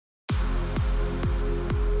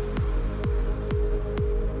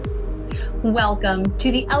Welcome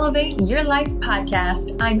to the Elevate Your Life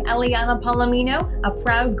podcast. I'm Eliana Palomino, a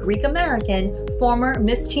proud Greek American, former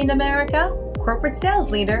Miss Teen America, corporate sales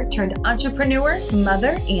leader turned entrepreneur,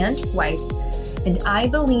 mother, and wife. And I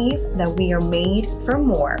believe that we are made for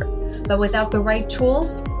more. But without the right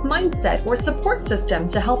tools, mindset, or support system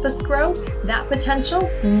to help us grow, that potential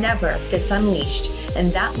never gets unleashed.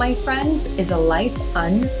 And that, my friends, is a life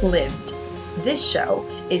unlived. This show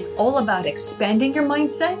is all about expanding your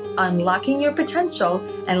mindset, unlocking your potential,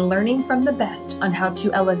 and learning from the best on how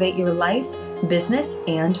to elevate your life, business,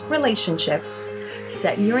 and relationships.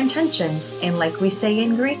 Set your intentions, and like we say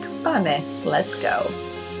in Greek, πάμε, let's go.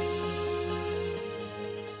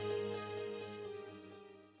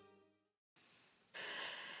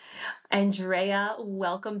 Andrea,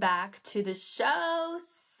 welcome back to the show.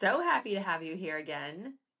 So happy to have you here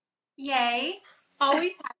again. Yay.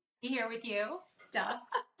 Always happy to be here with you. Duh.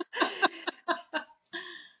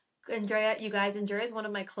 Andrea, you guys, Andrea is one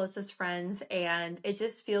of my closest friends, and it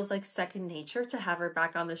just feels like second nature to have her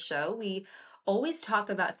back on the show. We always talk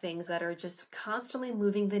about things that are just constantly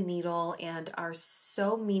moving the needle and are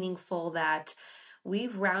so meaningful that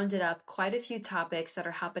we've rounded up quite a few topics that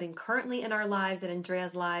are happening currently in our lives and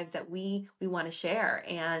Andrea's lives that we want to share.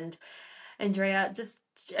 And Andrea, just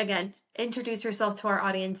again, introduce yourself to our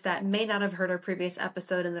audience that may not have heard our previous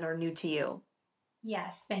episode and that are new to you.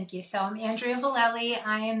 Yes, thank you. So I'm Andrea Vallely.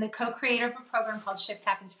 I am the co-creator of a program called Shift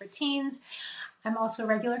Happens for Teens. I'm also a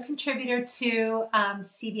regular contributor to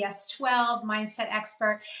CBS 12, Mindset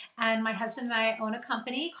Expert, and my husband and I own a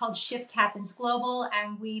company called Shift Happens Global,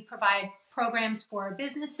 and we provide programs for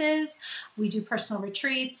businesses. We do personal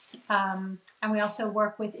retreats, and we also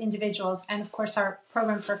work with individuals, and of course our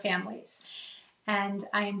program for families. And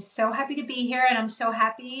I am so happy to be here, and I'm so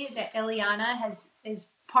happy that Eliana is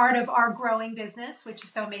part of our growing business, which is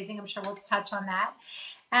so amazing. I'm sure we'll touch on that.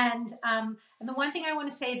 And the one thing I want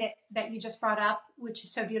to say that you just brought up, which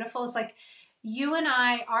is so beautiful, is like you and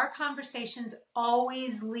I, our conversations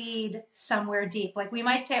always lead somewhere deep. Like we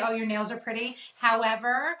might say, oh, your nails are pretty.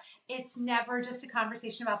 However, it's never just a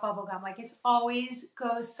conversation about bubblegum. Like it's always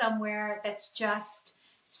goes somewhere that's just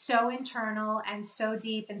so internal and so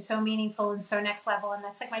deep and so meaningful and so next level. And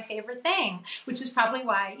that's like my favorite thing, which is probably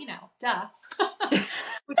why, duh,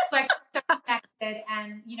 which is like so connected.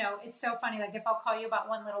 And, it's so funny. Like if I'll call you about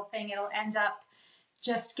one little thing, it'll end up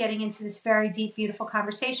just getting into this very deep, beautiful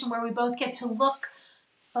conversation where we both get to look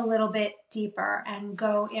a little bit deeper and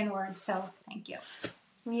go inward. So thank you.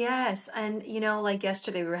 Yes. And, like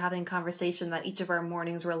yesterday, we were having a conversation that each of our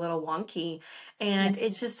mornings were a little wonky. And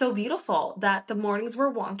it's just so beautiful that the mornings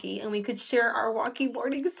were wonky and we could share our wonky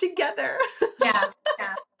mornings together. Yeah.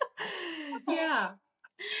 Yeah.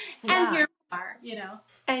 And here we are,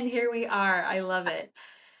 And here we are. I love it.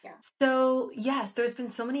 Yeah. So, yes, there's been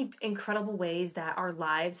so many incredible ways that our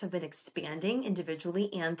lives have been expanding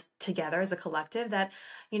individually and together as a collective that,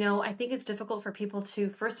 I think it's difficult for people to,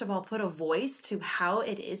 first of all, put a voice to how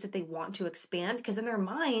it is that they want to expand. Because in their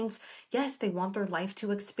minds, yes, they want their life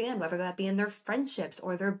to expand, whether that be in their friendships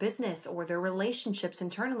or their business or their relationships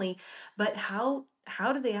internally. But how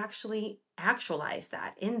do they actually actualize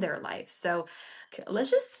that in their life? So let's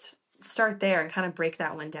just start there and kind of break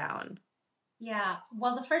that one down. Yeah.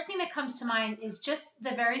 Well, the first thing that comes to mind is just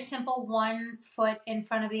the very simple one foot in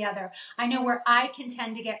front of the other. I know where I can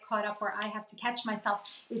tend to get caught up, where I have to catch myself,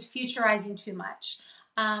 is futurizing too much.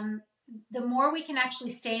 The more we can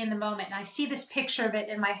actually stay in the moment, and I see this picture of it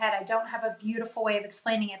in my head, I don't have a beautiful way of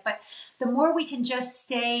explaining it, but the more we can just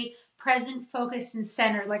stay present, focused, and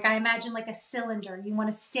centered. Like I imagine like a cylinder. You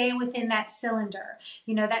want to stay within that cylinder.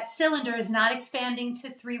 That cylinder is not expanding to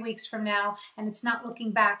 3 weeks from now, and it's not looking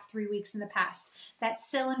back 3 weeks in the past. That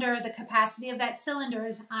cylinder, the capacity of that cylinder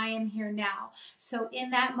is I am here now. So in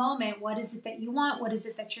that moment, what is it that you want? What is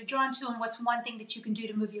it that you're drawn to? And what's one thing that you can do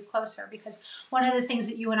to move you closer? Because one of the things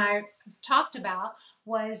that you and I talked about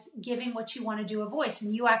was giving what you want to do a voice,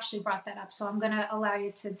 and you actually brought that up. So I'm going to allow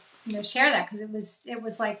you to, share that, because it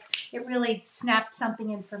was like it really snapped something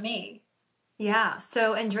in for me. Yeah.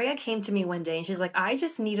 So Andrea came to me one day and she's like, I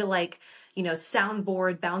just need to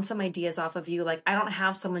soundboard, bounce some ideas off of you. Like I don't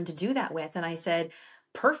have someone to do that with. And I said,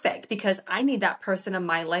 perfect, because I need that person in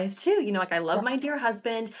my life too. Like I love my dear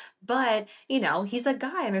husband, but he's a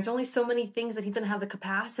guy and there's only so many things that he's going to have the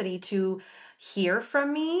capacity to hear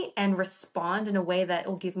from me and respond in a way that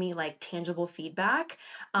will give me like tangible feedback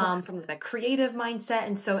from the creative mindset.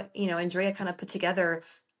 And so, Andrea kind of put together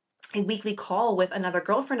a weekly call with another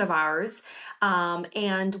girlfriend of ours. And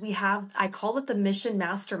I call it the mission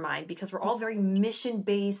mastermind, because we're all very mission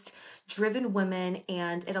based, driven women,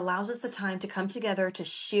 and it allows us the time to come together to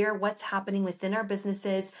share what's happening within our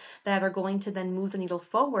businesses that are going to then move the needle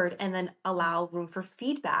forward, and then allow room for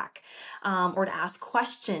feedback, or to ask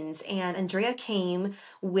questions. And Andrea came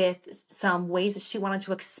with some ways that she wanted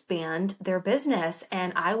to expand their business,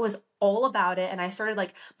 and I was all about it. And I started,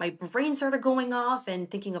 like, my brain started going off and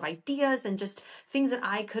thinking of ideas and just things that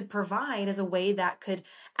I could provide as a way that could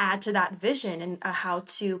add to that vision, and how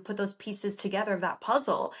to put those pieces together of that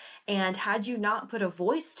puzzle. And had you not put a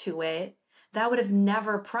voice to it, that would have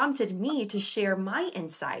never prompted me to share my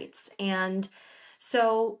insights. And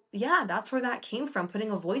so, yeah, that's where that came from, putting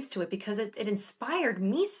a voice to it, because it inspired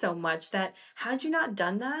me so much that had you not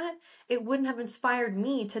done that, it wouldn't have inspired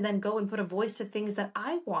me to then go and put a voice to things that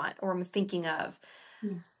I want or am thinking of. Yeah.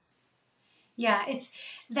 Yeah, it's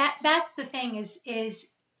that's the thing is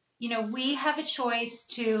we have a choice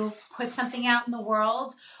to put something out in the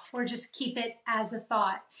world or just keep it as a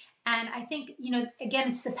thought. And I think,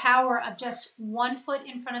 again, it's the power of just one foot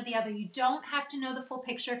in front of the other. You don't have to know the full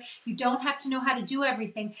picture. You don't have to know how to do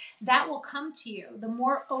everything. That will come to you. The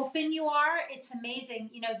more open you are, it's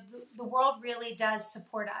amazing. The world really does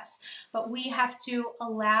support us, but we have to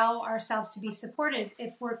allow ourselves to be supported.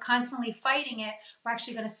 If we're constantly fighting it, we're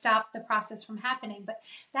actually going to stop the process from happening. But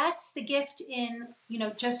that's the gift in,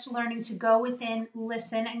 just learning to go within,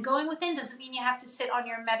 listen. And going within doesn't mean you have to sit on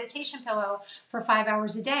your meditation pillow for 5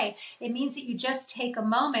 hours a day. It means that you just take a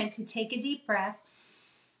moment to take a deep breath,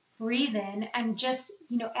 breathe in, and just,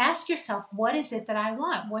 ask yourself, what is it that I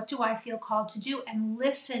want? What do I feel called to do? And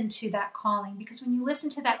listen to that calling. Because when you listen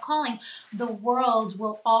to that calling, the world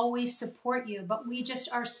will always support you. But we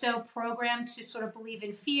just are so programmed to sort of believe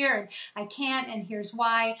in fear, and I can't, and here's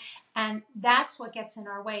why. And that's what gets in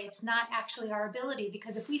our way. It's not actually our ability,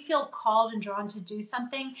 because if we feel called and drawn to do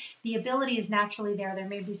something, the ability is naturally there. There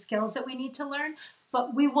may be skills that we need to learn,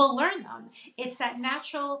 but we will learn them. It's that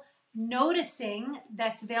natural noticing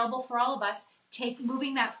that's available for all of us,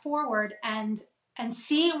 moving that forward and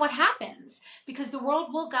seeing what happens, because the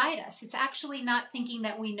world will guide us. It's actually not thinking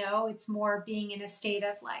that we know, it's more being in a state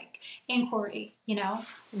of like inquiry.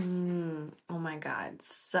 Oh my God.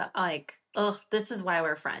 So, like, ugh, this is why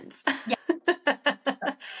we're friends. Yeah.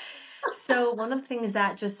 So one of the things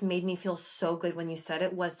that just made me feel so good when you said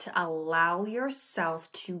it was to allow yourself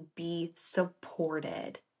to be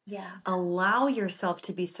supported. Yeah. Allow yourself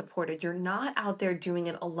to be supported. You're not out there doing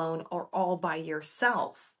it alone or all by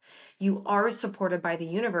yourself. You are supported by the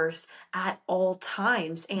universe at all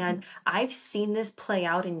times. And I've seen this play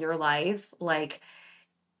out in your life, like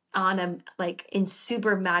in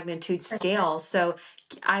super magnitude scale. So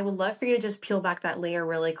I would love for you to just peel back that layer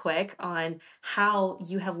really quick on how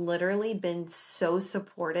you have literally been so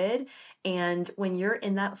supported. And when you're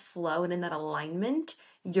in that flow and in that alignment,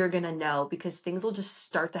 you're going to know, because things will just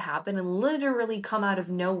start to happen and literally come out of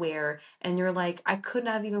nowhere. And you're like, I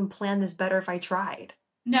couldn't have even planned this better if I tried.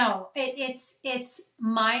 No, it's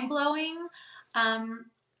mind blowing.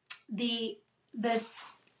 The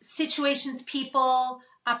situations, people,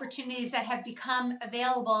 opportunities that have become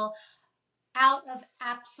available out of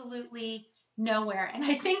absolutely nowhere. And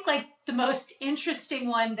I think like the most interesting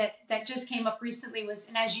one that just came up recently was,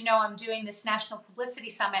 and as you know, I'm doing this National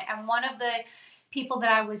Publicity Summit, and one of the people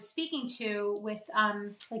that I was speaking to with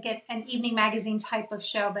an evening magazine type of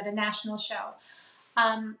show, but a national show,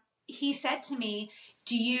 he said to me,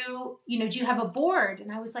 do you have a board?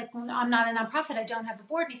 And I was like, well, no, I'm not a nonprofit. I don't have a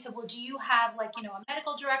board. And he said, well, do you have a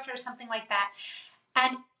medical director or something like that?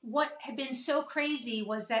 And what had been so crazy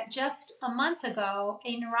was that just a month ago,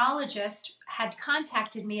 a neurologist had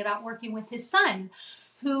contacted me about working with his son,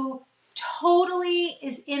 who totally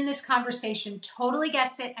is in this conversation, totally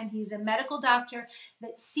gets it. And he's a medical doctor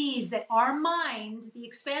that sees that our mind, the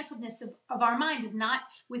expansiveness of our mind is not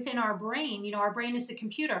within our brain. Our brain is the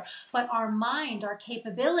computer, but our mind, our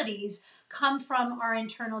capabilities come from our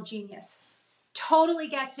internal genius. Totally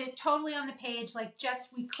gets it, totally on the page,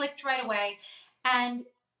 we clicked right away. And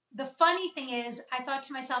the funny thing is, I thought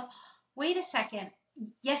to myself, wait a second.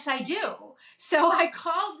 Yes, I do. So I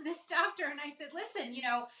called this doctor and I said, listen,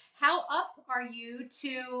 how up are you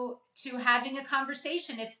to having a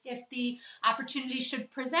conversation if the opportunity should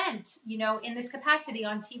present, in this capacity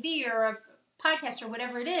on TV or a podcast or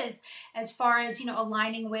whatever it is, as far as,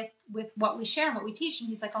 aligning with what we share and what we teach. And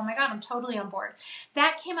he's like, oh my God, I'm totally on board.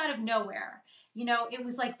 That came out of nowhere. It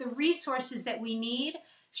was like the resources that we need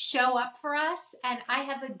show up for us. And I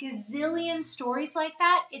have a gazillion stories like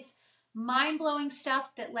that. It's mind-blowing stuff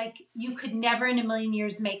that you could never in a million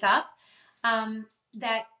years make up.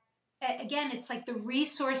 That again, it's like the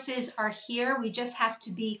resources are here. We just have to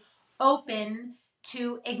be open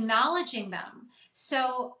to acknowledging them.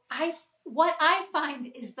 So what I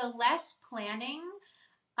find is the less planning,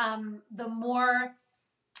 the more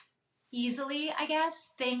easily, I guess,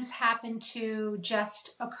 things happen to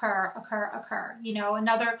just occur.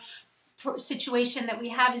 Another situation that we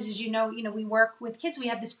have is, we work with kids. We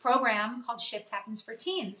have this program called Shift Happens for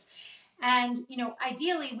Teens. And,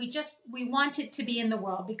 ideally we want it to be in the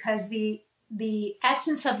world, because the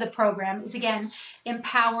essence of the program is, again,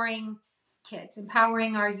 empowering kids,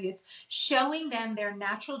 empowering our youth, showing them their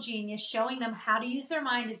natural genius, showing them how to use their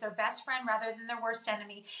mind as their best friend rather than their worst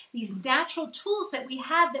enemy. These natural tools that we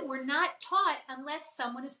have that we're not taught unless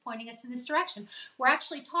someone is pointing us in this direction. We're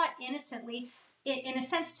actually taught innocently, in a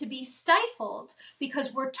sense, to be stifled,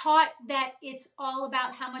 because we're taught that it's all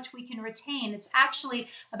about how much we can retain. It's actually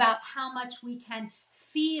about how much we can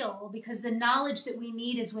feel, because the knowledge that we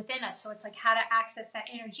need is within us. So it's like how to access that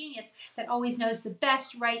inner genius that always knows the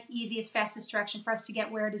best, right, easiest, fastest direction for us to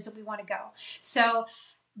get where it is that we want to go. So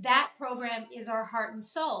that program is our heart and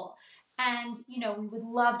soul. And, we would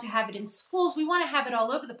love to have it in schools. We want to have it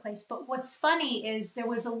all over the place. But what's funny is there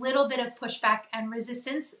was a little bit of pushback and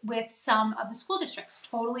resistance with some of the school districts.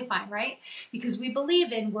 Totally fine, right? Because we believe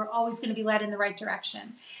we're always going to be led in the right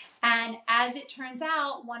direction. And as it turns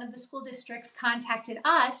out, one of the school districts contacted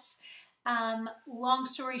us. Long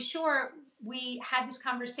story short, we had this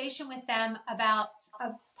conversation with them about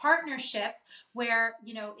a partnership where,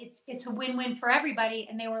 it's a win-win for everybody.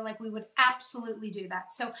 And they were like, we would absolutely do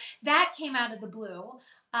that. So that came out of the blue.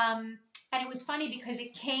 And it was funny because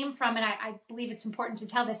it came from, and I believe it's important to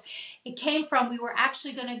tell this, it came from, we were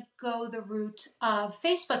actually going to go the route of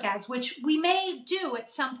Facebook ads, which we may do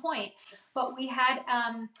at some point, but we had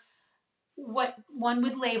what one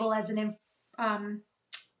would label as an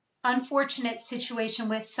unfortunate situation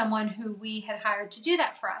with someone who we had hired to do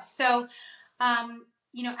that for us. So,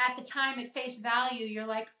 at the time, at face value, you're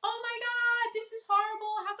like, oh my God, this is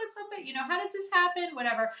horrible. How could somebody, how does this happen?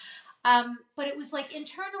 Whatever. But it was like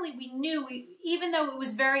internally, we knew, even though it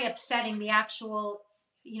was very upsetting, the actual,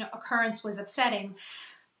 occurrence was upsetting.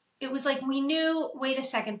 It was like, we knew, wait a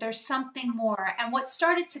second, there's something more. And what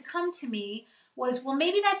started to come to me was, well,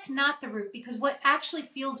 maybe that's not the route, because what actually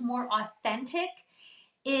feels more authentic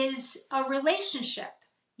is a relationship,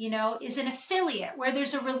 is an affiliate, where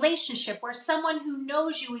there's a relationship, where someone who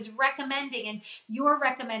knows you is recommending and you're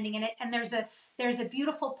recommending, and there's a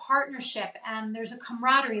beautiful partnership and there's a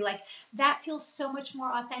camaraderie. Like, that feels so much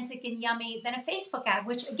more authentic and yummy than a Facebook ad,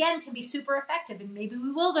 which again can be super effective, and maybe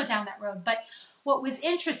we will go down that road. But what was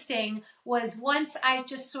interesting was, once I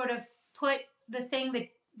just sort of put the thing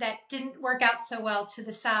that didn't work out so well to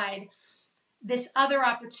the side, this other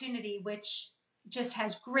opportunity, which just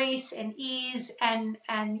has grace and ease, and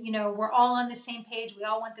we're all on the same page, we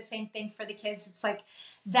all want the same thing for the kids, it's like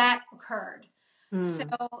that occurred. So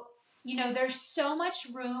there's so much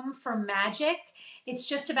room for magic. It's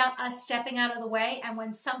just about us stepping out of the way. And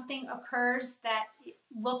when something occurs that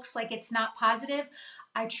looks like it's not positive,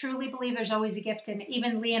 I truly believe there's always a gift in it.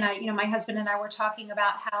 Even Lee and I, my husband and I were talking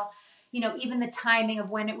about how, even the timing of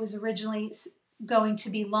when it was originally going to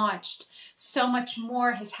be launched, so much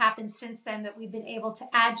more has happened since then that we've been able to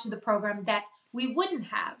add to the program that we wouldn't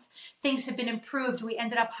have. Things have been improved. We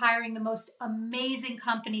ended up hiring the most amazing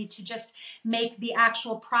company to just make the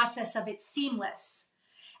actual process of it seamless.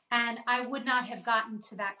 And I would not have gotten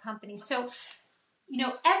to that company. So,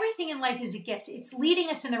 everything in life is a gift. It's leading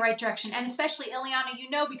us in the right direction. And especially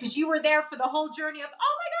Ileana, because you were there for the whole journey of,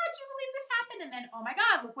 oh my God, do you believe this happened? And then, oh my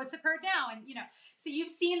God, look what's occurred now. And, so you've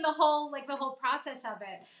seen the whole process of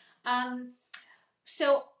it.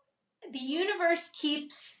 So the universe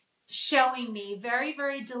keeps showing me very,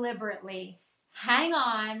 very deliberately, hang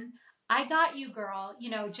on, I got you, girl.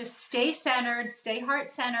 Just stay centered, stay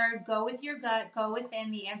heart-centered, go with your gut, go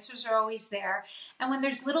within. The answers are always there. And when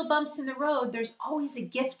there's little bumps in the road, there's always a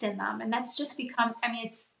gift in them. And that's just become,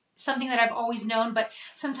 it's something that I've always known, but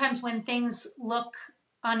sometimes when things look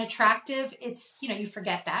unattractive, it's, you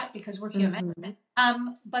forget that because we're human.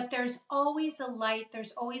 But there's always a light,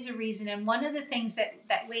 there's always a reason. And one of the things that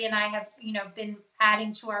Lee and I have, been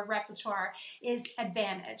adding to our repertoire is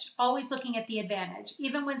advantage. Always looking at the advantage.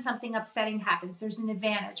 Even when something upsetting happens, there's an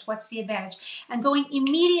advantage. What's the advantage? And going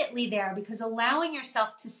immediately there, because allowing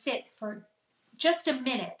yourself to sit for just a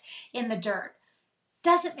minute in the dirt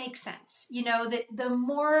doesn't make sense. That the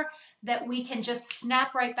more that we can just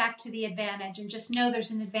snap right back to the advantage and just know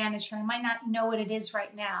there's an advantage here. I might not know what it is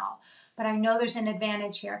right now, but I know there's an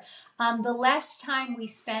advantage here. The less time we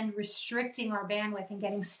spend restricting our bandwidth and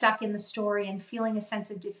getting stuck in the story and feeling a sense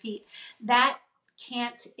of defeat, that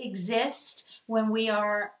can't exist when we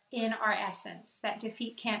are in our essence, that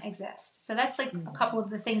defeat can't exist. So that's like a couple of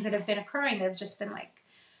the things that have been occurring that have just been like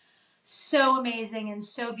so amazing and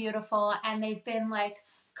so beautiful. And they've been like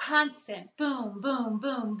constant boom, boom,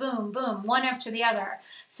 boom, boom, boom, one after the other.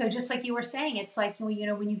 So just like you were saying, it's like, you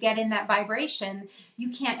know, when you get in that vibration, you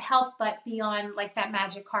can't help but be on like that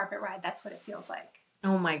magic carpet ride. That's what it feels like.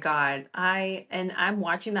 Oh my God. I'm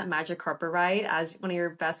watching that magic carpet ride as one of your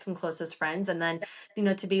best and closest friends. And then,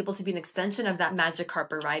 to be able to be an extension of that magic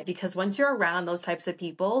carpet ride, because once you're around those types of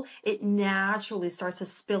people, it naturally starts to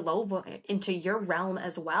spill over into your realm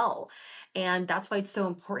as well. And that's why it's so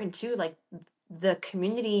important too. Like, the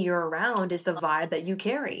community you're around is the vibe that you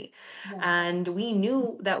carry. Yeah. And we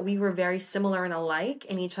knew that we were very similar and alike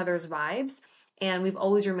in each other's vibes. And we've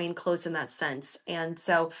always remained close in that sense. And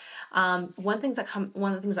so, one of the things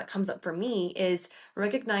that comes up for me is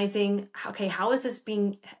recognizing, okay, how is this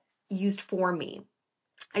being used for me?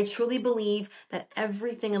 I truly believe that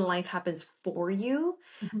everything in life happens for you,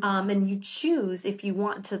 and you choose if you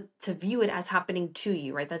want to view it as happening to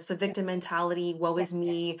you, right? That's the victim mentality. Woe is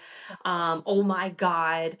me. Oh my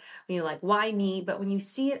God. Like, why me? But when you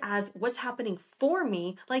see it as what's happening for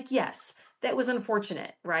me, like, yes, that was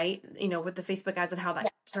unfortunate, right? With the Facebook ads and how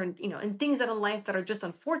that turned, and things that in life that are just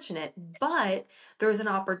unfortunate, but there's an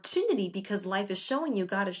opportunity because life is showing you,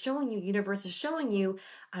 God is showing you, universe is showing you,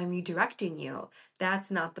 I'm redirecting you. That's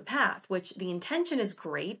not the path, which the intention is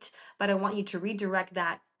great, but I want you to redirect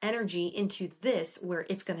that energy into this where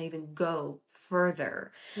it's going to even go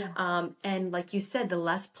further. Yeah. And like you said, the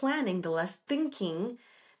less planning, the less thinking,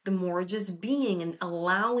 the more just being and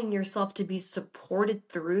allowing yourself to be supported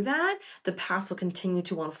through that, the path will continue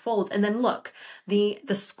to unfold. And then look, the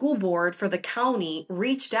school board for the county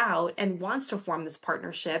reached out and wants to form this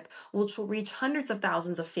partnership, which will reach hundreds of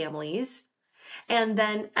thousands of families. And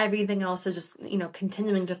then everything else is just,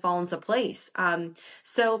 continuing to fall into place.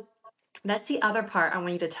 So that's the other part I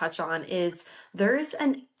want you to touch on is there's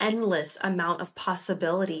an endless amount of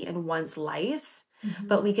possibility in one's life,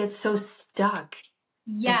 but we get so stuck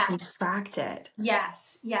and contracted.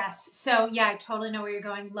 Yes. So yeah, I totally know where you're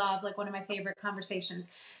going. Love, like one of my favorite conversations.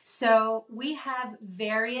 So we have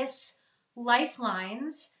various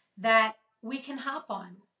lifelines that we can hop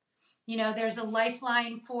on. There's a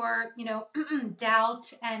lifeline for,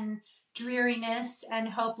 doubt and dreariness and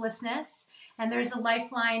hopelessness. And there's a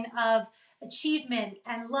lifeline of achievement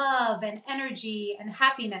and love and energy and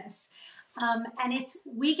happiness. And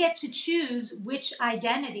we get to choose which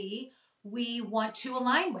identity we want to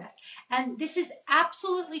align with. And this is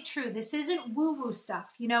absolutely true. This isn't woo-woo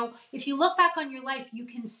stuff. If you look back on your life, you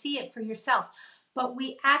can see it for yourself. But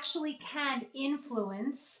we actually can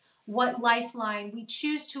influence what lifeline we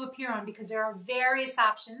choose to appear on, because there are various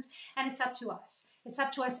options, and it's up to us. It's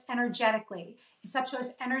up to us energetically. It's up to us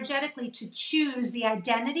energetically to choose the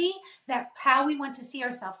identity how we want to see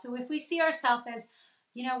ourselves. So if we see ourselves as,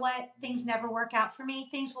 you know what, things never work out for me,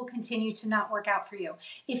 things will continue to not work out for you.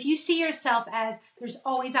 If you see yourself as there's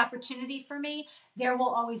always opportunity for me, there will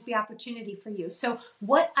always be opportunity for you. So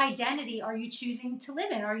what identity are you choosing to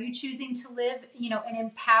live in? Are you choosing to live, an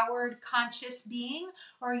empowered, conscious being?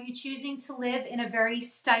 Or are you choosing to live in a very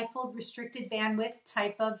stifled, restricted bandwidth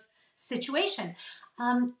type of situation?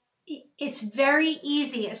 It's very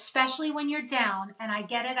easy, especially when you're down, and I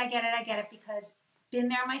get it because been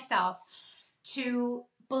there myself, to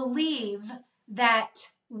believe that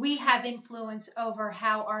we have influence over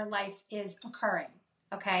how our life is occurring.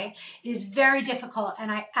 Okay. It is very difficult.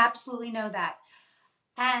 And I absolutely know that.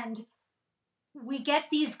 And we get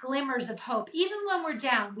these glimmers of hope. Even when we're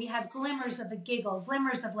down, we have glimmers of a giggle,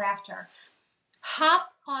 glimmers of laughter. Hop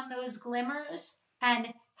on those glimmers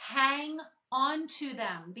and hang on to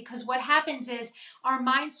them, because what happens is our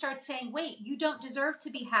mind starts saying, wait, you don't deserve to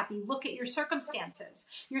be happy. Look at your circumstances.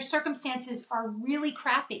 Your circumstances are really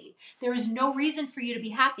crappy. There is no reason for you to be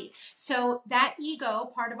happy. So that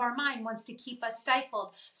ego part of our mind wants to keep us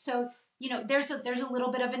stifled. So, there's a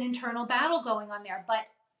little bit of an internal battle going on there, but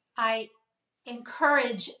I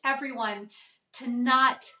encourage everyone to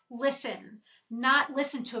not listen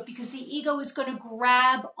to it, because the ego is going to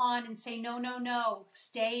grab on and say, no,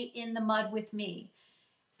 stay in the mud with me.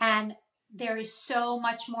 And there is so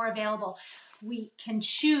much more available. We can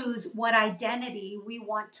choose what identity we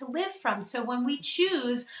want to live from. So when we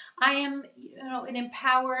choose, I am, an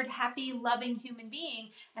empowered, happy, loving human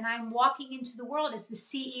being, and I'm walking into the world as the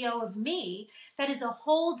CEO of me, that is a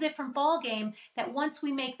whole different ballgame. That once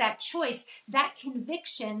we make that choice, that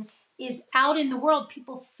conviction is out in the world.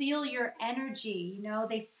 People feel your energy, you know,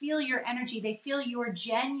 they feel your energy, they feel your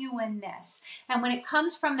genuineness. And when it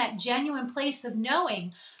comes from that genuine place of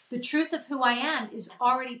knowing the truth of who I am is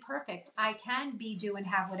already perfect, I can be, do, and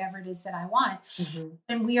have whatever it is that I want.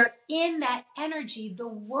 And we are in that energy, the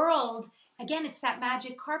world, again, it's that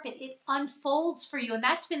magic carpet. It unfolds for you. And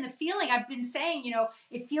that's been the feeling I've been saying, you know,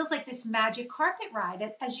 it feels like this magic carpet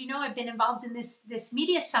ride. As you know, I've been involved in this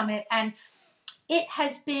media summit, and it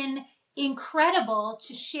has been incredible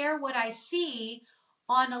to share what I see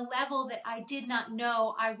on a level that I did not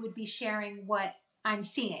know I would be sharing what I'm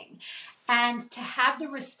seeing. And to have the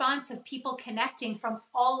response of people connecting from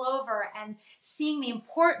all over and seeing the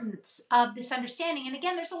importance of this understanding. And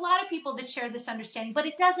again, there's a lot of people that share this understanding, but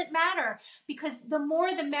it doesn't matter, because the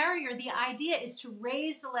more the merrier. The idea is to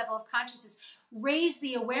raise the level of consciousness, raise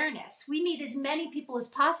the awareness. We need as many people as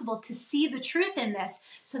possible to see the truth in this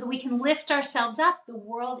so that we can lift ourselves up. The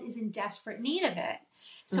world is in desperate need of it.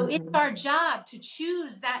 So it's our job to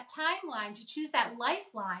choose that timeline, to choose that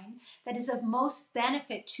lifeline that is of most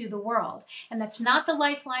benefit to the world. And that's not the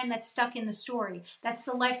lifeline that's stuck in the story. That's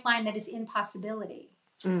the lifeline that is in possibility.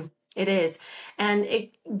 It is. And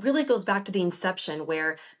it really goes back to the inception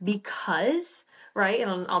where because, right,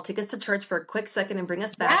 and I'll take us to church for a quick second and bring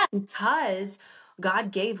us back, because God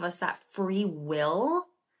gave us that free will,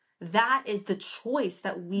 that is the choice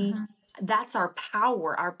that we, that's our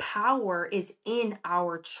power. Our power is in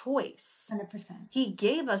our choice. 100%. He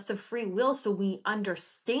gave us the free will so we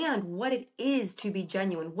understand what it is to be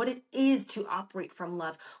genuine, what it is to operate from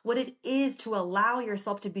love, what it is to allow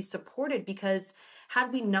yourself to be supported. Because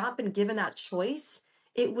had we not been given that choice,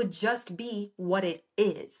 it would just be what it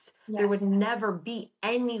is. There would never be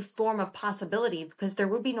any form of possibility, because there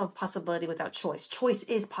would be no possibility without choice. Choice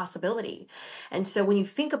is possibility. And so when you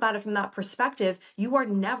think about it from that perspective, you are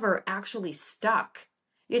never actually stuck.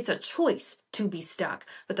 It's a choice to be stuck.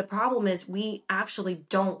 But the problem is we actually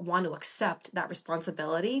don't want to accept that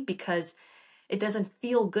responsibility, because it doesn't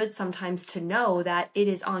feel good sometimes to know that it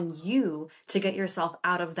is on you to get yourself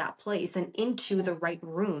out of that place and into the right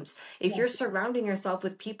rooms. If you're surrounding yourself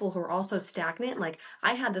with people who are also stagnant, like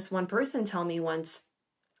I had this one person tell me once,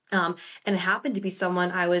 and it happened to be someone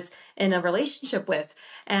I was in a relationship with.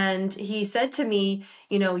 And he said to me,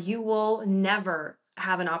 you know, you will never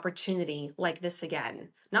have an opportunity like this again.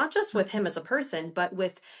 Not just with him as a person, but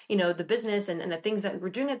with, you know, the business and the things that we were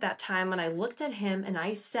doing at that time. And I looked at him and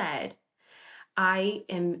I said, I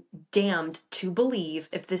am damned to believe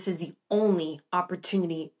if this is the only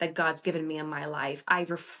opportunity that God's given me in my life. I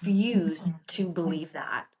refuse to believe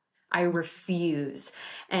that. I refuse.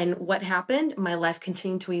 And what happened? My life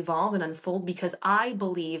continued to evolve and unfold because I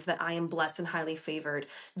believe that I am blessed and highly favored,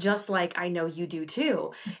 just like I know you do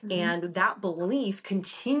too. And that belief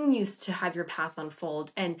continues to have your path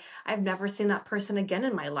unfold. And I've never seen that person again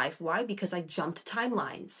in my life. Why? Because I jumped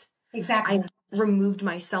timelines. Exactly. I removed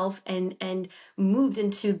myself and moved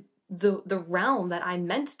into the realm that I'm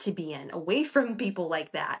meant to be in, away from people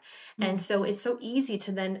like that. And so it's so easy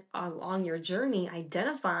to then along your journey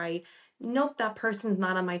identify, nope, that person's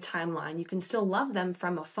not on my timeline. You can still love them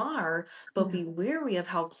from afar, but be wary of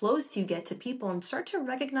how close you get to people and start to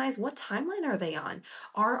recognize, what timeline are they on?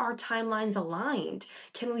 Are our timelines aligned?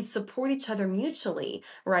 Can we support each other mutually,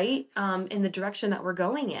 right? In the direction that we're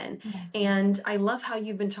going in. And I love how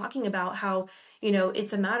you've been talking about how, you know,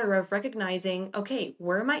 it's a matter of recognizing, okay,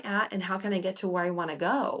 where am I at and how can I get to where I want to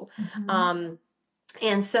go?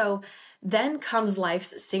 And so then comes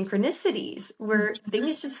life's synchronicities, where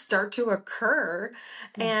things just start to occur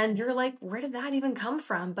and you're like, where did that even come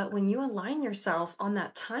from? But when you align yourself on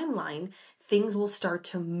that timeline, things will start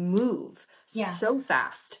to move so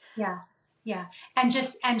fast. Yeah. And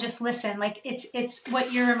just listen. Like it's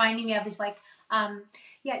what you're reminding me of is like,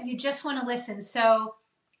 you just want to listen. So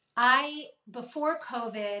before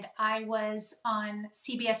COVID, I was on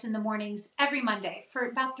CBS in the mornings every Monday for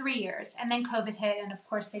about 3 years. And then COVID hit. And of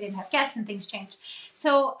course they didn't have guests and things changed.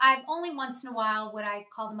 So I've only once in a while would I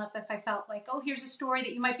call them up if I felt like, oh, here's a story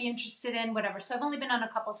that you might be interested in, whatever. So I've only been on a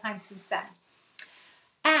couple times since then.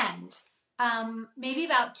 And maybe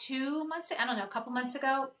about 2 months, I don't know, a couple months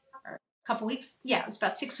ago, or a couple weeks. Yeah, it was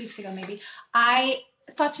about 6 weeks ago, maybe. I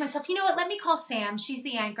thought to myself, you know what, let me call Sam. She's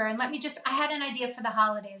the anchor. And I had an idea for the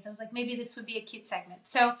holidays. I was like, maybe this would be a cute segment.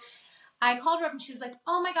 So I called her up and she was like,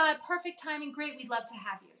 oh my God, perfect timing. Great. We'd love to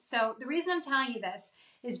have you. So the reason I'm telling you this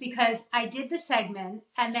is because I did the segment,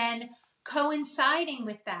 and then coinciding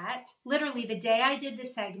with that, literally the day I did the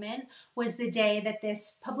segment was the day that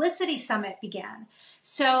this publicity summit began.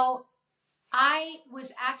 So I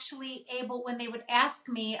was actually able, when they would ask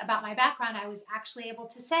me about my background, I was actually able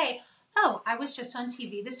to say, oh, I was just on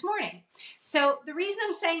TV this morning. So the reason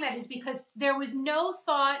I'm saying that is because there was no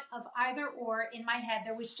thought of either or in my head.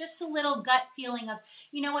 There was just a little gut feeling of,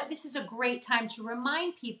 you know what, this is a great time to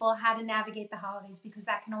remind people how to navigate the holidays, because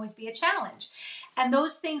that can always be a challenge. And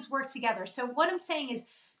those things work together. So what I'm saying is,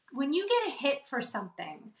 when you get a hit for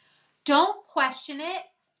something, don't question it,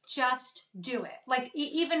 just do it. Like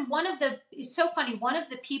even it's so funny, one of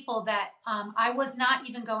the people that I was not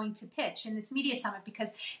even going to pitch in this media summit, because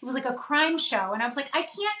it was like a crime show. And I was like, I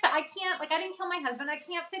can't, like, I didn't kill my husband. I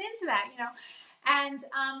can't fit into that, you know? And,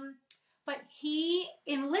 but he,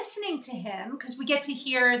 in listening to him, because we get to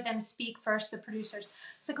hear them speak first, the producers,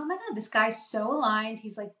 it's like, oh my God, this guy's so aligned.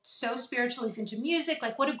 He's like so spiritual. He's into music.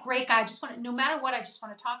 Like, what a great guy. I just want to, no matter what, I just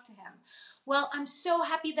want to talk to him. Well, I'm so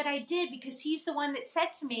happy that I did, because he's the one that said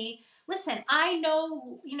to me, listen, I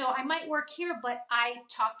know, you know, I might work here, but I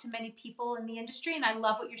talk to many people in the industry and I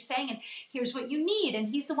love what you're saying and here's what you need. And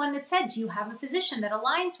he's the one that said, do you have a physician that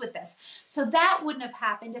aligns with this? So that wouldn't have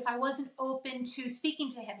happened if I wasn't open to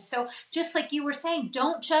speaking to him. So just like you were saying,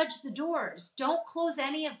 don't judge the doors. Don't close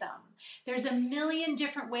any of them. There's a million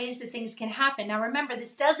different ways that things can happen. Now, remember,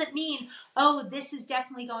 this doesn't mean, oh, this is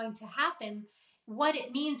definitely going to happen. What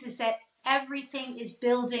it means is that everything is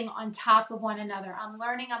building on top of one another. I'm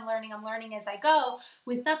learning as I go,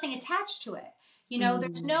 with nothing attached to it. You know,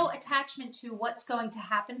 there's no attachment to what's going to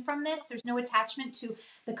happen from this. There's no attachment to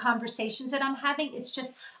the conversations that I'm having. It's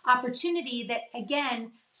just opportunity that,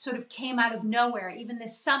 again, sort of came out of nowhere. Even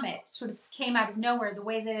this summit sort of came out of nowhere, the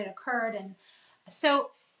way that it occurred. And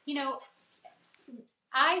so, you know,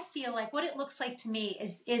 I feel like what it looks like to me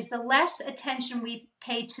is the less attention we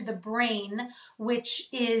pay to the brain, which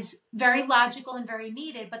is very logical and very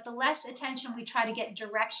needed, but the less attention we try to get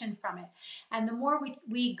direction from it. And the more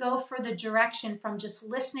we go for the direction from just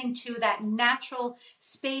listening to that natural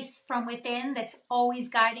space from within that's always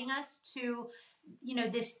guiding us to, you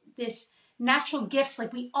know, this natural gift.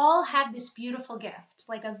 Like, we all have this beautiful gift,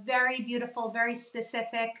 like a very beautiful, very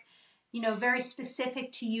specific, you know, very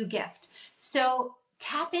specific to you gift. So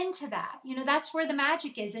tap into that. You know, that's where the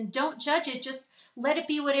magic is. And don't judge it. Just let it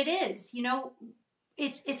be what it is. You know,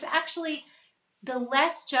 it's actually the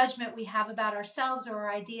less judgment we have about ourselves or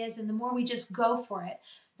our ideas, and the more we just go for it,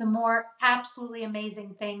 the more absolutely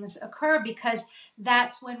amazing things occur, because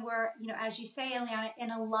that's when we're, you know, as you say, Eliana, in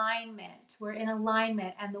alignment. We're in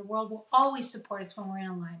alignment, and the world will always support us when we're in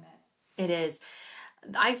alignment. It is.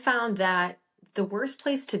 I found that the worst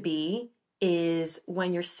place to be is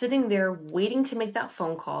when you're sitting there waiting to make that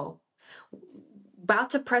phone call, about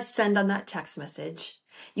to press send on that text message.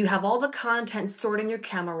 You have all the content stored in your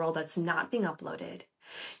camera roll that's not being uploaded.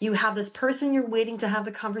 You have this person you're waiting to have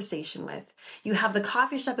the conversation with. You have the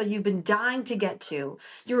coffee shop that you've been dying to get to.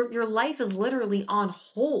 Your life is literally on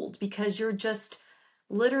hold because you're just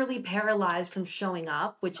literally paralyzed from showing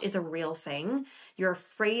up, which is a real thing. You're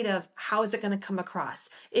afraid of, how is it going to come across?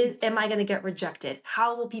 Am I going to get rejected?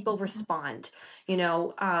 How will people respond? You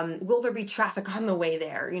know, will there be traffic on the way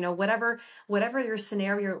there? You know, whatever your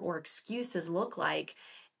scenario or excuses look like,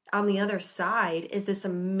 on the other side is this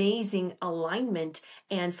amazing alignment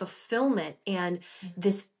and fulfillment and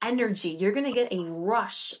this energy. You're going to get a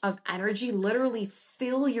rush of energy, literally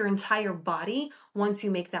fill your entire body once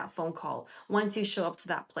you make that phone call, once you show up to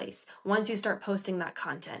that place, once you start posting that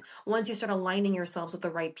content, once you start aligning yourselves with the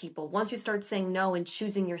right people, once you start saying no and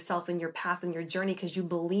choosing yourself and your path and your journey because you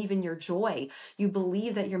believe in your joy. You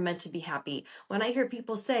believe that you're meant to be happy. When I hear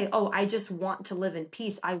people say, oh, I just want to live in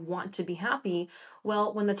peace, I want to be happy.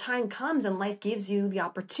 Well, when the time comes and life gives you the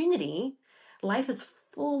opportunity, life is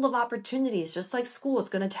full of opportunities. Just like school, it's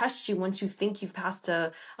going to test you once you think you've passed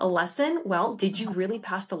a lesson. Well, did you really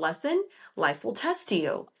pass the lesson? Life will test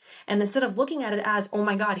you. And instead of looking at it as, oh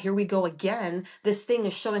my God, here we go again, this thing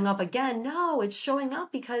is showing up again. No, it's showing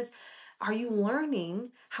up because are you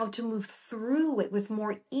learning how to move through it with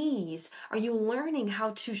more ease? Are you learning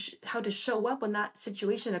how to show up when that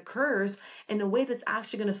situation occurs in a way that's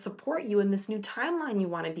actually going to support you in this new timeline you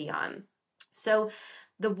want to be on? So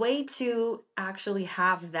the way to actually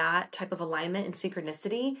have that type of alignment and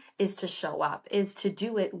synchronicity is to show up, is to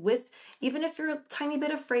do it with, even if you're a tiny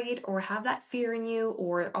bit afraid or have that fear in you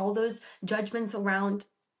or all those judgments around,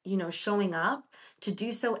 you know, showing up, to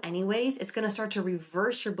do so anyways. It's going to start to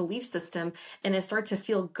reverse your belief system and it start to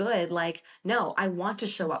feel good. Like, no, I want to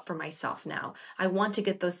show up for myself now. I want to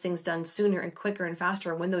get those things done sooner and quicker and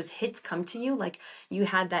faster. And when those hits come to you, like you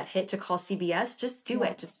had that hit to call CBS, just do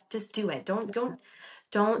it. Just do it.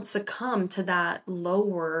 Don't succumb to that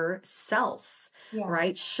lower self,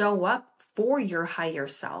 right? Show up for your higher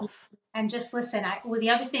self. And just listen. Well,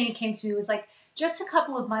 the other thing that came to me was like, just a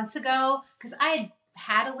couple of months ago, because I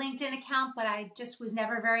had a LinkedIn account, but I just was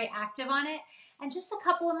never very active on it. And just a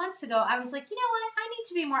couple of months ago, I was like, you know what? I need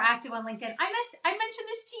to be more active on LinkedIn. I mentioned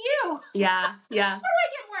this to you. Yeah. Yeah. How do I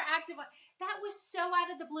get more active on? That was so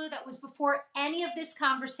out of the blue. That was before any of this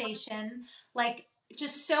conversation. Like,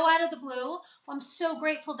 just so out of the blue. Well, I'm so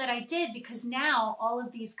grateful that I did, because now all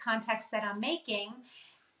of these contacts that I'm making,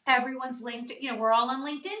 everyone's linked. You know, we're all on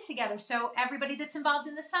LinkedIn together. So everybody that's involved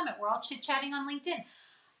in the summit, we're all chit-chatting on LinkedIn.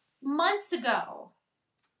 Months ago,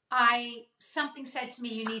 something said to me,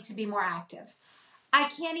 you need to be more active. I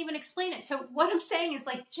can't even explain it. So what I'm saying is,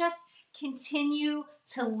 like, just continue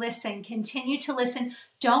to listen. Continue to listen.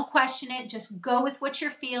 Don't question it. Just go with what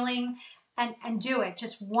you're feeling and do it.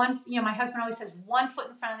 Just one, my husband always says, one foot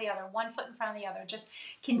in front of the other, one foot in front of the other. Just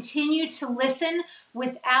continue to listen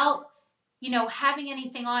without, having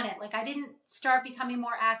anything on it. Like, I didn't start becoming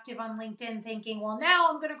more active on LinkedIn thinking, well, now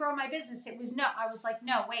I'm going to grow my business. I was like,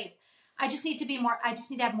 no, wait. I just need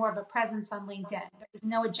to have more of a presence on LinkedIn. There was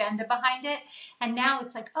no agenda behind it. And now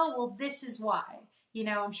it's like, oh, well, this is why.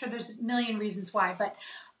 I'm sure there's a million reasons why,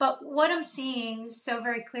 but what I'm seeing so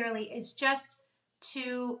very clearly is just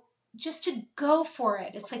to go for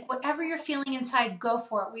it. It's like, whatever you're feeling inside, go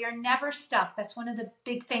for it. We are never stuck. That's one of the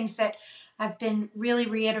big things that I've been really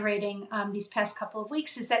reiterating these past couple of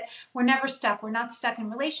weeks, is that we're never stuck. We're not stuck in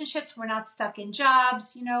relationships. We're not stuck in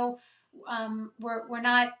jobs. We're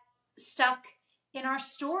not stuck in our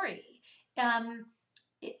story.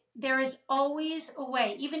 There is always a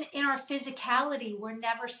way. Even in our physicality, we're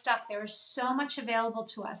never stuck. There is so much available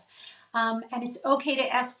to us. And it's okay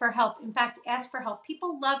to ask for help. In fact, ask for help.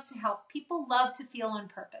 People love to help. People love to feel on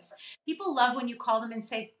purpose. People love when you call them and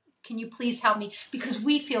say, can you please help me? Because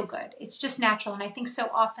we feel good. It's just natural. And I think so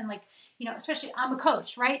often, like, especially I'm a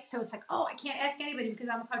coach, right? So it's like, oh, I can't ask anybody because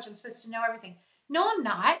I'm a coach. I'm supposed to know everything. No, I'm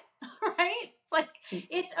not. Right? It's like,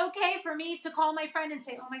 it's okay for me to call my friend and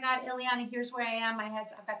say, oh my God, Ileana, here's where I am.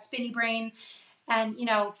 I've got spinny brain, and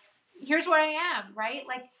here's where I am, right?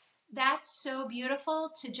 Like, that's so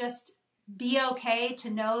beautiful to just be okay,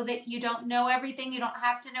 to know that you don't know everything. You don't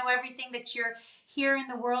have to know everything, that you're here in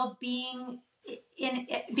the world being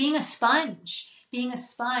a sponge,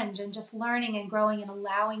 and just learning and growing and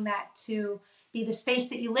allowing that to be the space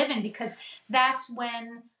that you live in, because that's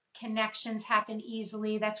when connections happen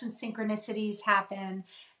easily. That's when synchronicities happen.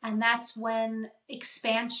 And that's when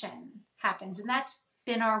expansion happens. And that's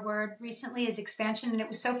been our word recently, is expansion. And it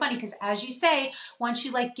was so funny because, as you say, once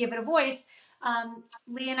you give it a voice,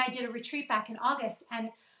 Lee and I did a retreat back in August, and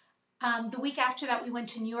the week after that, we went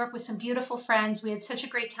to New York with some beautiful friends. We had such a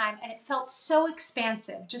great time, and it felt so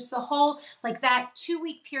expansive. Just the whole, that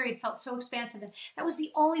 2-week period felt so expansive. And that was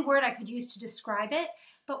the only word I could use to describe it.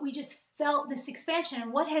 But we just felt this expansion.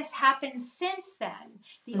 And what has happened since then,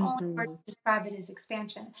 the only word to describe it is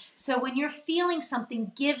expansion. So when you're feeling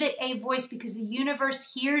something, give it a voice, because the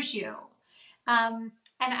universe hears you. And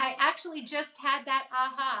I actually just had that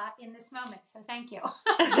aha in this moment. So thank you.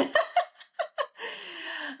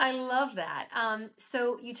 I love that.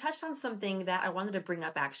 So you touched on something that I wanted to bring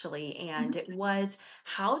up, actually, and it was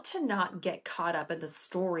how to not get caught up in the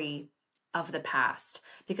story of the past.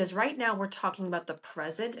 Because right now we're talking about the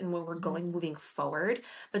present and where we're moving forward.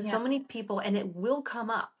 But so many people, and it will come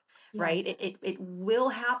up, right? It will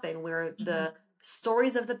happen where the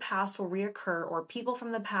stories of the past will reoccur, or people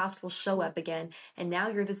from the past will show up again, and now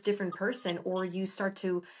you're this different person, or you start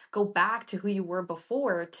to go back to who you were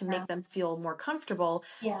before to make them feel more comfortable.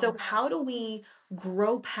 So how do we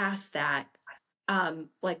grow past that,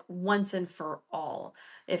 once and for all,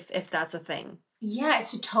 if that's a thing? Yeah,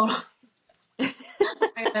 it's a total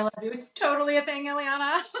I love you. It's totally a thing,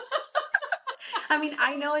 Ileana. I mean,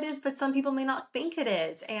 I know it is, but some people may not think it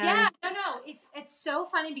is. And no. It's so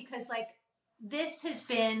funny because this has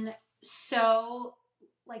been so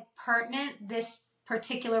pertinent, this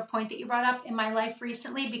particular point that you brought up in my life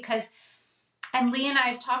recently, because, and Lee and I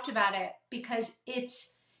have talked about it, because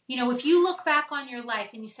it's, if you look back on your life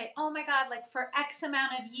and you say, oh my God, for X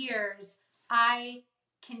amount of years, I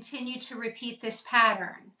continue to repeat this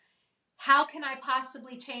pattern. How can I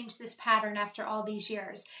possibly change this pattern after all these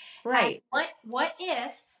years? Right. And what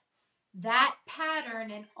if that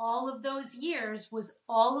pattern in all of those years was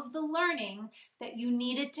all of the learning that you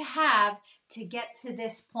needed to have to get to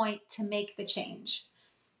this point to make the change?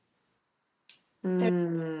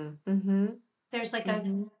 There's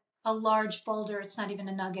a large boulder. It's not even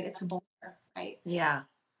a nugget. It's a boulder, right? Yeah.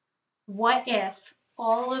 What if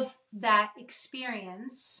all of that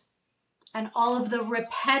experience and all of the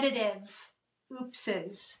repetitive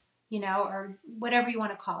oopses, or whatever you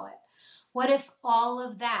want to call it, what if all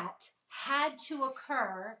of that had to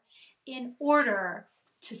occur in order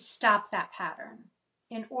to stop that pattern?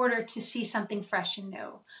 in order to see something fresh and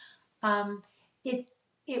new.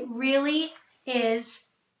 It really is,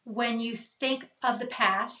 when you think of the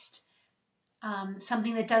past,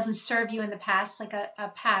 something that doesn't serve you in the past, like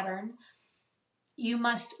a pattern, you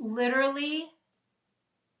must literally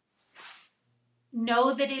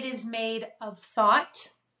know that it is made of thought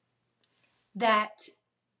that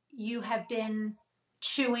you have been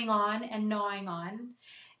chewing on and gnawing on,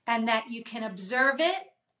 and that you can observe it,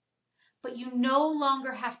 but you no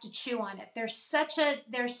longer have to chew on it. There's such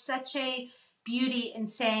a beauty in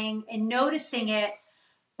saying and noticing it,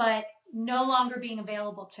 but no longer being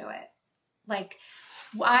available to it. Like,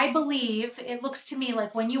 I believe it looks to me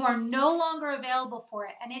like when you are no longer available for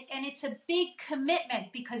it, and it's a big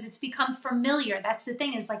commitment because it's become familiar. That's the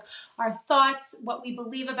thing, is like our thoughts, what we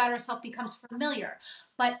believe about ourselves becomes familiar.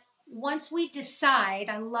 But once we decide,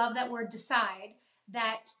 I love that word decide,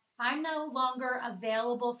 that I'm no longer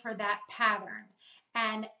available for that pattern,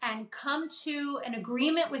 and come to an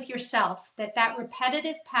agreement with yourself that that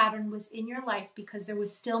repetitive pattern was in your life because there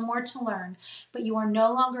was still more to learn, but you are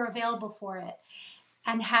no longer available for it,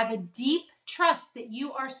 and have a deep trust that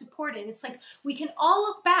you are supported. It's like we can all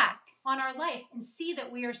look back on our life and see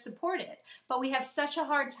that we are supported, but we have such a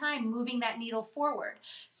hard time moving that needle forward.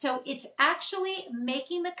 So it's actually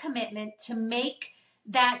making the commitment to make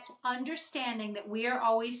that understanding that we are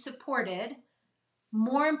always supported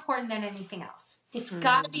more important than anything else. It's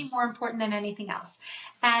got to be more important than anything else.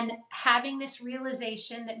 And having this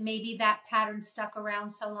realization that maybe that pattern stuck around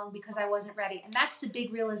so long because I wasn't ready. And that's the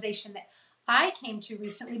big realization that I came to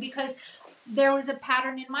recently, because there was a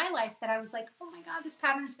pattern in my life that I was like, oh my God, this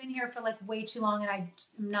pattern has been here for like way too long and I'm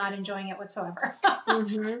not enjoying it whatsoever.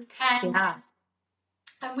 And Yeah.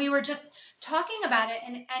 and we were just talking about it.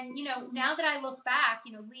 And, you know, now that I look back,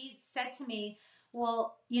 you know, Lee said to me,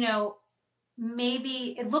 well, you know,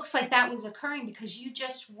 maybe it looks like that was occurring because you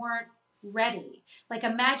just weren't ready. Like,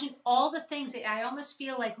 imagine all the things that I almost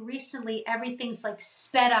feel like recently everything's like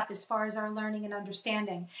sped up as far as our learning and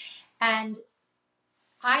understanding. And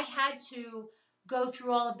I had to go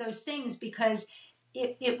through all of those things because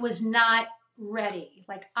it was not ready.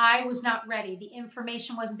 Like, I was not ready. The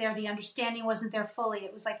information wasn't there. The understanding wasn't there fully.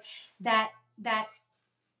 It was like that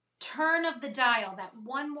turn of the dial, that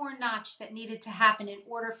one more notch that needed to happen in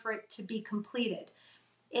order for it to be completed.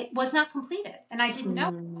 It was not completed. And I didn't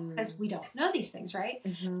know, because we don't know these things, right?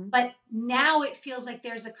 But now it feels like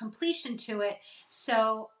there's a completion to it.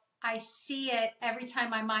 So I see it every time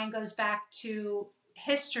my mind goes back to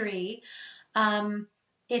history.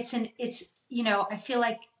 It's, you know, I feel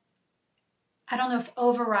like, I don't know if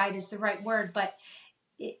override is the right word, but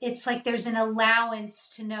it's like there's an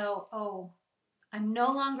allowance to know, oh, I'm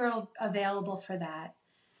no longer available for that.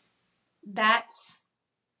 That's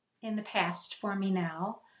in the past for me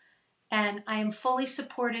now. And I am fully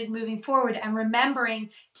supported moving forward, and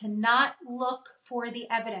remembering to not look for the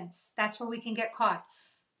evidence. That's where we can get caught.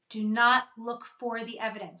 Do not look for the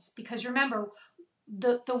evidence, because remember,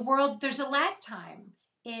 the world, there's a lag time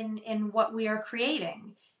in what we are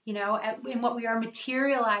creating, you know, in what we are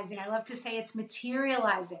materializing. I love to say it's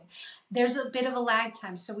materializing. There's a bit of a lag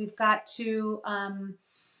time. So we've got to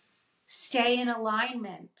stay in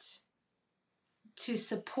alignment to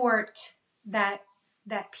support that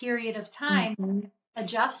period of time,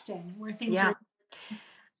 adjusting where things are.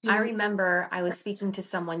 I remember I was speaking to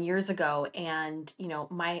someone years ago, and you know,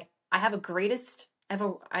 I have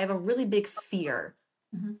a really big fear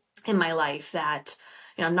in my life that,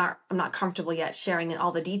 you know, I'm not comfortable yet sharing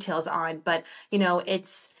all the details on, but you know,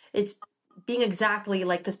 it's being exactly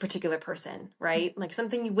like this particular person, right? Like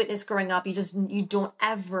something you witnessed growing up, you don't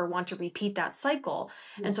ever want to repeat that cycle.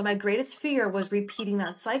 And so my greatest fear was repeating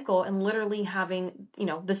that cycle and literally having, you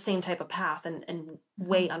know, the same type of path and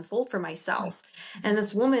way unfold for myself. And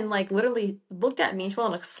this woman like literally looked at me and she wanted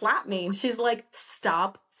to like slap me. And she's like,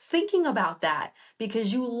 stop thinking about that,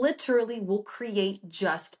 because you literally will create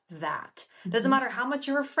just that. Doesn't matter how much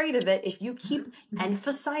you're afraid of it. If you keep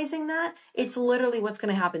emphasizing that, it's literally what's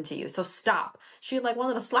going to happen to you. So stop. She like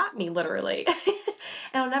wanted to slap me literally.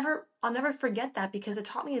 And I'll never forget that, because it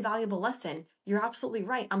taught me a valuable lesson. You're absolutely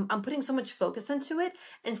right. I'm putting so much focus into it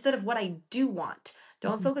instead of what I do want.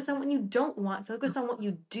 Don't focus on what you don't want. Focus on what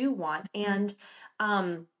you do want. And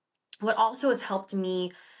what also has helped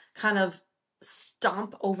me kind of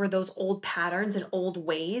stomp over those old patterns and old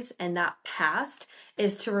ways and that past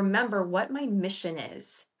is to remember what my mission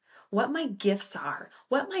is, what my gifts are,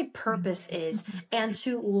 what my purpose is, and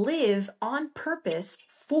to live on purpose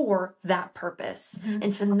for that purpose,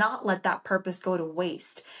 and to not let that purpose go to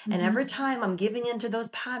waste. And every time I'm giving into those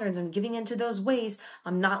patterns, I'm giving into those ways,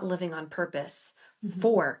 I'm not living on purpose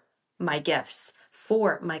for my gifts,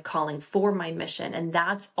 for my calling, for my mission. And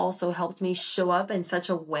that's also helped me show up in such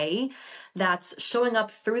a way that's showing up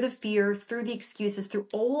through the fear, through the excuses, through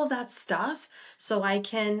all of that stuff. So I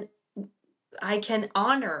can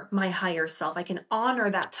honor my higher self. I can honor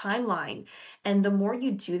that timeline. And the more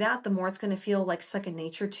you do that, the more it's going to feel like second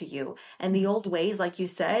nature to you. And the old ways, like you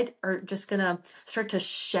said, are just going to start to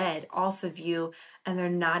shed off of you, and they're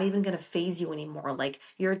not even going to phase you anymore. Like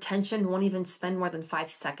your attention won't even spend more than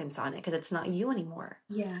 5 seconds on it because it's not you anymore.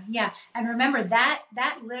 Yeah, yeah. And remember that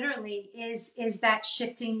literally is that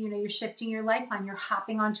shifting, you're shifting your lifeline. You're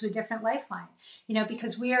hopping onto a different lifeline,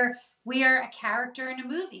 because we are a character in a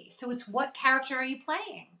movie. So it's, what character are you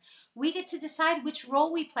playing? We get to decide which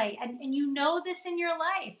role we play. And you know this in your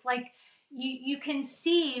life. Like you can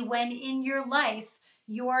see when in your life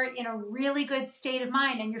you're in a really good state of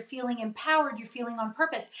mind and you're feeling empowered, you're feeling on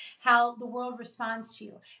purpose, how the world responds to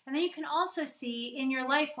you. And then you can also see in your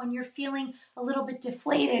life when you're feeling a little bit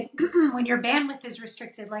deflated, when your bandwidth is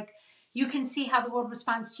restricted, like you can see how the world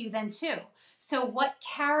responds to you then too. So what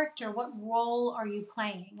character, what role are you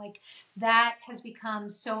playing? Like that has become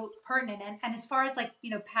so pertinent. And as far as like,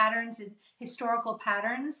 patterns and historical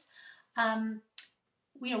patterns,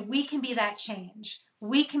 we can be that change.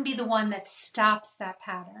 We can be the one that stops that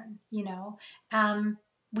pattern,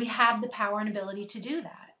 we have the power and ability to do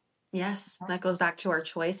that. Yes, that goes back to our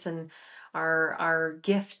choice and our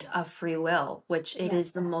gift of free will, which it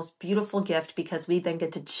is the most beautiful gift because we then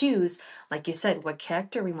get to choose, like you said, what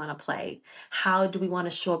character we want to play. How do we want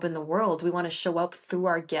to show up in the world? Do we want to show up through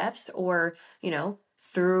our gifts or,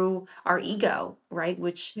 through our ego, right?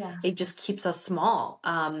 Which it just keeps us small.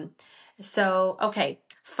 So, okay,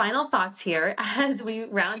 final thoughts here as we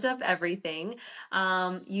round up everything.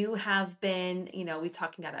 You have been, we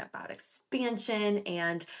talking about expansion,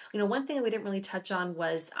 and one thing that we didn't really touch on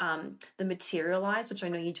was the materialize, which I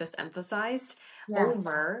know you just emphasized,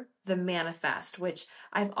 over the manifest, which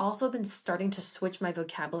I've also been starting to switch my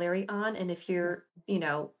vocabulary on. And if you're,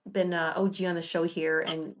 been OG on the show here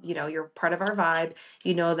and, you're part of our vibe,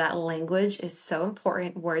 that language is so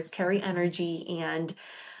important. Words carry energy, and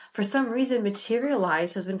for some reason,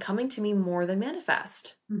 materialize has been coming to me more than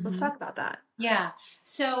manifest. Let's talk about that. Yeah.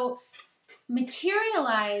 So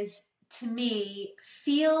materialize to me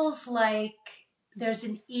feels like there's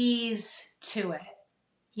an ease to it.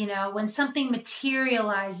 When something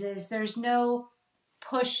materializes, there's no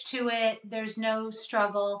push to it. There's no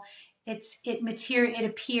struggle. It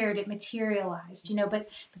appeared, it materialized, but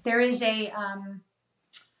there is I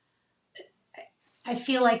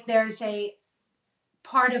feel like there's a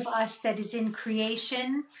part of us that is in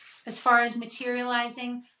creation as far as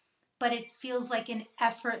materializing, but it feels like it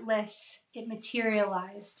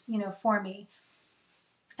materialized, for me.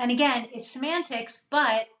 And again, it's semantics,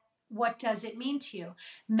 but what does it mean to you?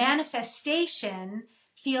 Manifestation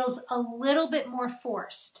feels a little bit more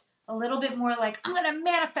forced, a little bit more like, I'm going to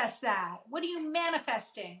manifest that. What are you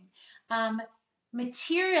manifesting?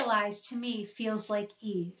 Materialize to me feels like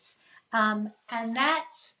ease. And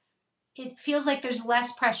it feels like there's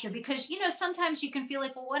less pressure because, sometimes you can feel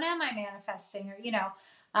like, well, what am I manifesting?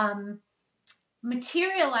 Or,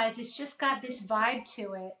 materialize, it's just got this vibe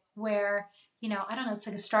to it where, I don't know, it's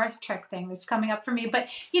like a Star Trek thing that's coming up for me, but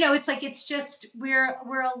it's like, it's just, we're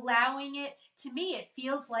allowing it. To me, it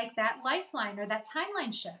feels like that lifeline or that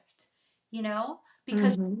timeline shift,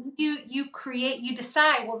 because you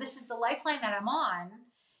decide, well, this is the lifeline that I'm on,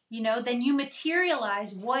 then you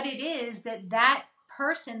materialize what it is that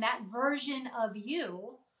person, that version of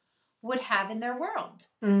you would have in their world.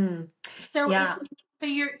 So so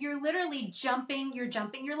you're literally jumping your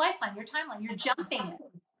lifeline, your timeline, you're jumping it.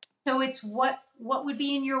 So it's what would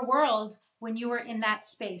be in your world when you are in that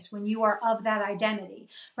space, when you are of that identity,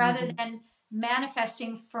 rather than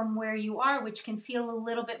manifesting from where you are, which can feel a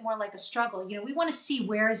little bit more like a struggle. We want to see,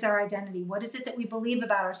 where is our identity? What is it that we believe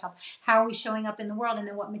about ourselves? How are we showing up in the world? And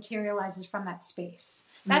then what materializes from that space.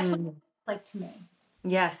 That's what it's like to me.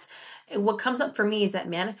 Yes. What comes up for me is that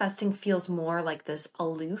manifesting feels more like this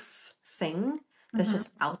aloof thing that's just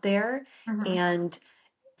out there. And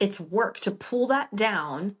it's work to pull that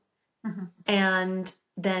down and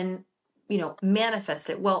then, manifest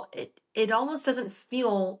it. Well, it almost doesn't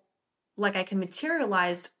feel like I can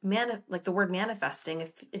materialize like the word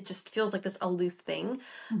manifesting. It just feels like this aloof thing.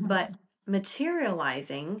 But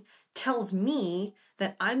materializing tells me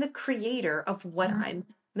that I'm the creator of what I'm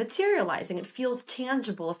materializing. It feels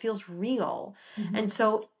tangible, it feels real. And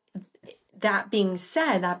so that being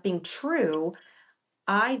said, that being true,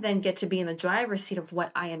 I then get to be in the driver's seat of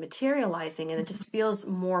what I am materializing, and it just feels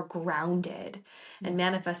more grounded. And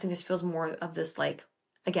manifesting just feels more of this like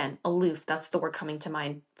again, aloof. That's the word coming to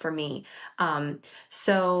mind for me.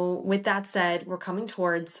 So with that said, we're coming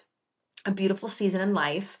towards a beautiful season in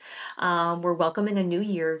life. We're welcoming a new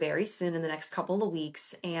year very soon in the next couple of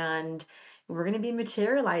weeks, and we're going to be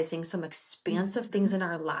materializing some expansive things in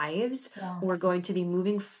our lives. Yeah. We're going to be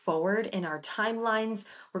moving forward in our timelines.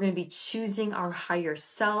 We're going to be choosing our higher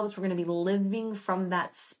selves. We're going to be living from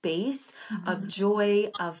that space of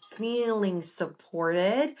joy, of feeling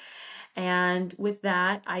supported. And with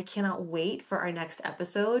that, I cannot wait for our next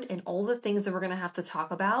episode and all the things that we're going to have to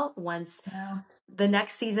talk about once Yeah. the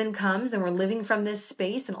next season comes and we're living from this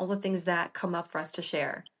space and all the things that come up for us to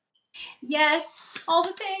share. Yes, all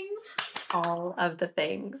the things. All of the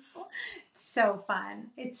things. So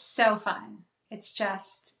fun. It's so fun. It's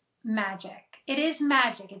just magic. It is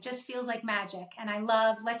magic. It just feels like magic. And I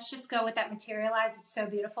love, let's just go with that materialize. It's so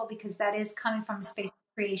beautiful because that is coming from a space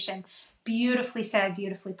of creation. Beautifully said,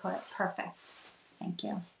 beautifully put. Perfect. Thank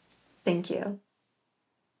you. Thank you.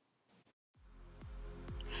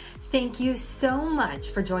 Thank you so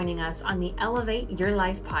much for joining us on the Elevate Your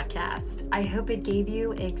Life podcast. I hope it gave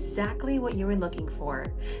you exactly what you were looking for.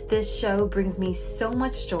 This show brings me so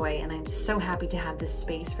much joy, and I'm so happy to have this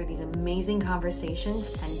space for these amazing conversations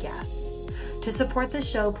and guests. To support the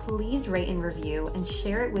show, please rate and review and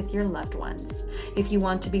share it with your loved ones. If you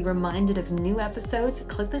want to be reminded of new episodes,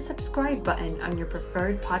 click the subscribe button on your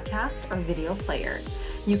preferred podcast or video player.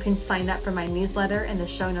 You can sign up for my newsletter in the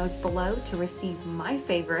show notes below to receive my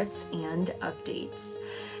favorites and updates.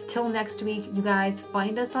 Till next week, you guys,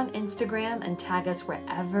 find us on Instagram and tag us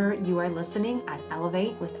wherever you are listening at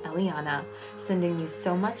Elevate with Eliana. Sending you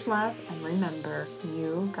so much love, and remember,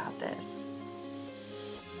 you got this.